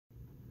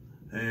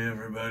Hey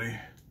everybody,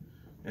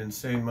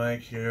 Insane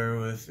Mike here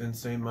with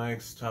Insane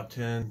Mike's Top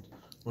 10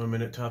 1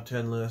 Minute Top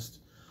 10 list.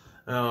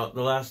 Now,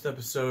 the last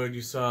episode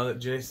you saw that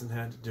Jason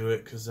had to do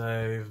it because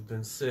I've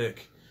been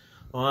sick.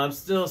 Well, I'm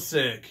still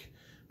sick,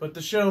 but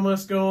the show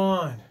must go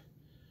on.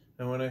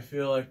 And when I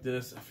feel like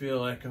this, I feel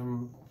like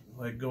I'm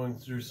like going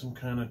through some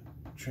kind of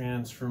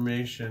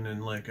transformation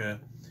in like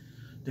a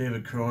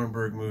David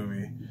Cronenberg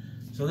movie.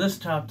 So this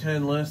top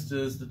 10 list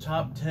is the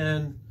top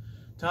 10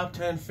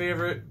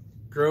 favorite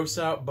gross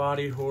out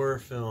body horror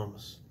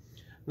films.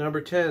 Number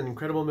 10,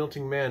 Incredible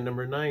Melting Man.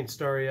 Number 9,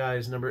 Starry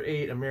Eyes. Number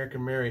 8,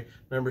 American Mary.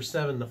 Number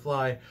 7, The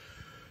Fly.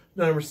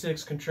 Number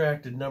 6,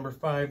 Contracted. Number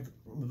 5,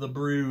 The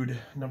Brood.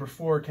 Number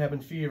 4, Cabin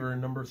Fever.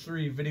 Number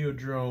 3,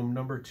 Videodrome.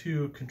 Number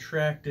 2,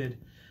 Contracted.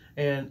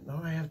 And,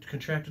 oh, I have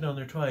Contracted on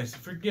there twice.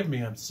 Forgive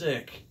me, I'm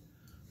sick.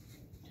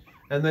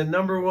 And then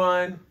number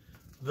 1,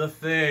 The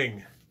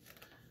Thing.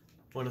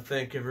 I want to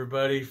thank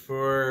everybody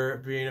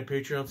for being a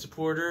Patreon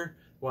supporter,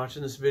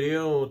 watching this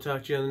video, and we'll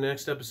talk to you on the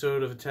next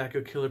episode of Attack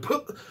of Killer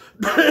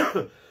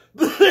Podcast.